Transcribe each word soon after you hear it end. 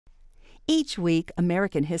Each week,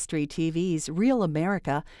 American History TV's Real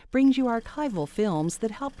America brings you archival films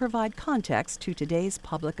that help provide context to today's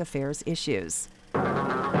public affairs issues.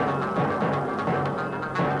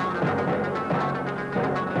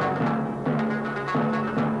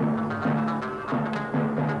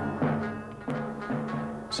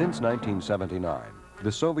 Since 1979,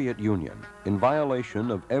 the Soviet Union, in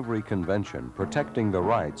violation of every convention protecting the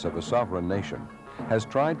rights of a sovereign nation, has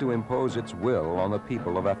tried to impose its will on the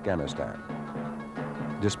people of Afghanistan.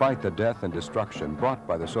 Despite the death and destruction brought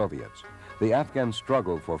by the Soviets, the Afghan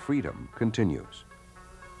struggle for freedom continues.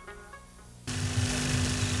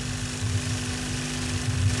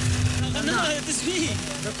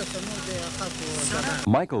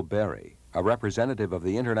 Michael Berry, a representative of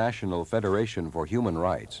the International Federation for Human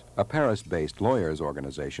Rights, a Paris-based lawyers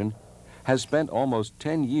organization, has spent almost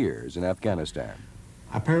 10 years in Afghanistan.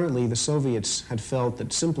 Apparently, the Soviets had felt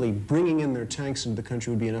that simply bringing in their tanks into the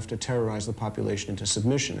country would be enough to terrorize the population into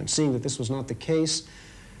submission. And seeing that this was not the case,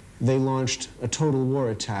 they launched a total war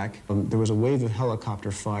attack. There was a wave of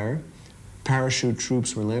helicopter fire. Parachute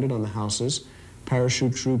troops were landed on the houses.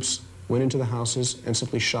 Parachute troops went into the houses and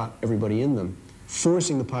simply shot everybody in them,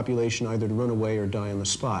 forcing the population either to run away or die on the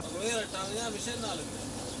spot.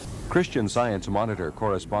 Christian Science Monitor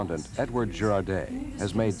correspondent Edward Girardet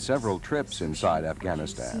has made several trips inside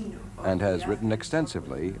Afghanistan and has written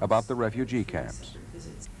extensively about the refugee camps.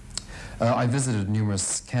 I visited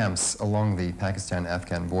numerous camps along the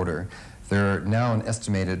Pakistan-Afghan border. There are now an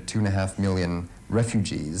estimated 2.5 million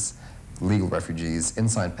refugees, legal refugees,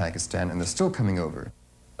 inside Pakistan, and they're still coming over.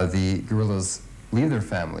 The guerrillas leave their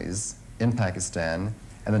families in Pakistan,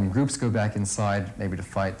 and then groups go back inside, maybe to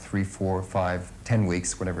fight 3, 4, 5, 10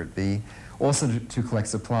 weeks, whatever it be, also to collect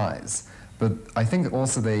supplies. But I think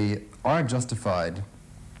also they are justified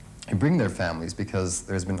in bringing their families because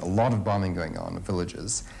there's been a lot of bombing going on in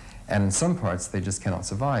villages, and in some parts they just cannot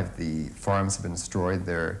survive. The farms have been destroyed,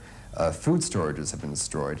 their food storages have been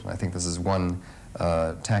destroyed, and I think this is one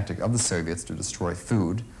tactic of the Soviets to destroy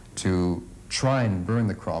food, to try and burn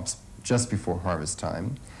the crops just before harvest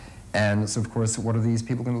time. And so, of course, what are these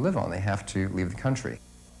people going to live on? They have to leave the country.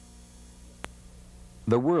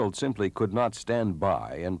 The world simply could not stand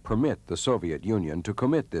by and permit the Soviet Union to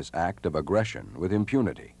commit this act of aggression with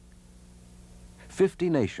impunity. 50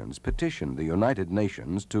 nations petitioned the United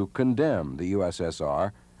Nations to condemn the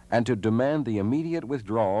USSR and to demand the immediate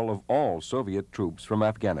withdrawal of all Soviet troops from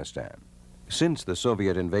Afghanistan. Since the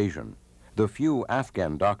Soviet invasion, the few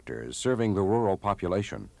Afghan doctors serving the rural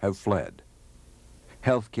population have fled.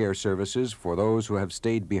 Healthcare services for those who have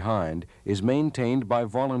stayed behind is maintained by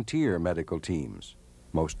volunteer medical teams,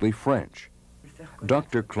 mostly French.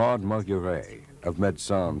 Dr. Claude Margueret of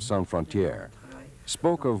Médecins Sans Frontières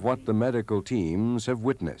spoke of what the medical teams have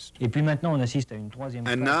witnessed.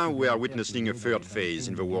 And now we are witnessing a third phase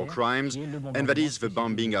in the war crimes, and that is the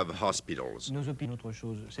bombing of hospitals.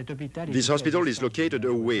 This hospital is located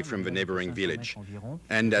away from the neighboring village,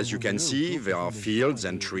 and as you can see, there are fields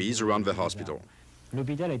and trees around the hospital.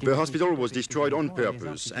 The hospital was destroyed on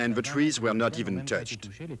purpose, and the trees were not even touched.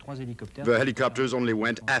 The helicopters only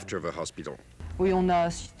went after the hospital.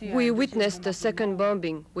 We witnessed the second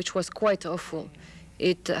bombing, which was quite awful.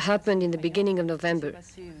 It happened in the beginning of November.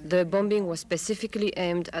 The bombing was specifically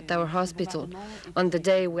aimed at our hospital on the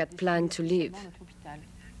day we had planned to leave.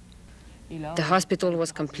 The hospital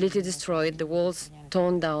was completely destroyed, the walls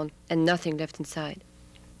torn down, and nothing left inside.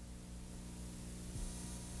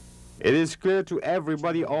 It is clear to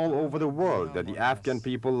everybody all over the world that the Afghan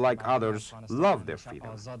people, like others, love their freedom.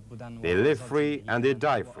 They live free and they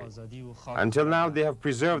die free. Until now, they have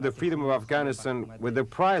preserved the freedom of Afghanistan with the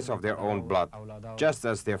price of their own blood, just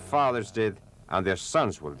as their fathers did and their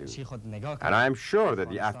sons will do. And I am sure that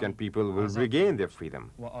the Afghan people will regain their freedom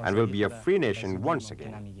and will be a free nation once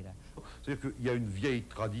again.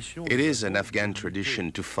 It is an Afghan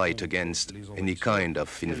tradition to fight against any kind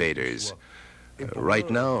of invaders. Right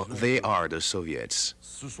now, they are the Soviets.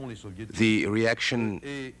 The reaction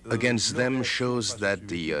against them shows that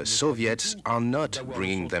the Soviets are not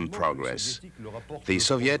bringing them progress. The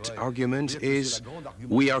Soviet argument is,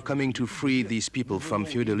 we are coming to free these people from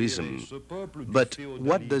feudalism. But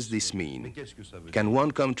what does this mean? Can one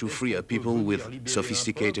come to free a people with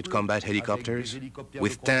sophisticated combat helicopters,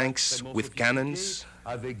 with tanks, with cannons?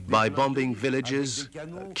 By bombing villages,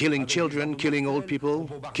 killing children, killing old people,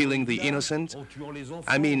 killing the innocent?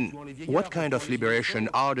 I mean, what kind of liberation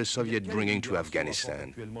are the Soviets bringing to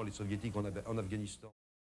Afghanistan?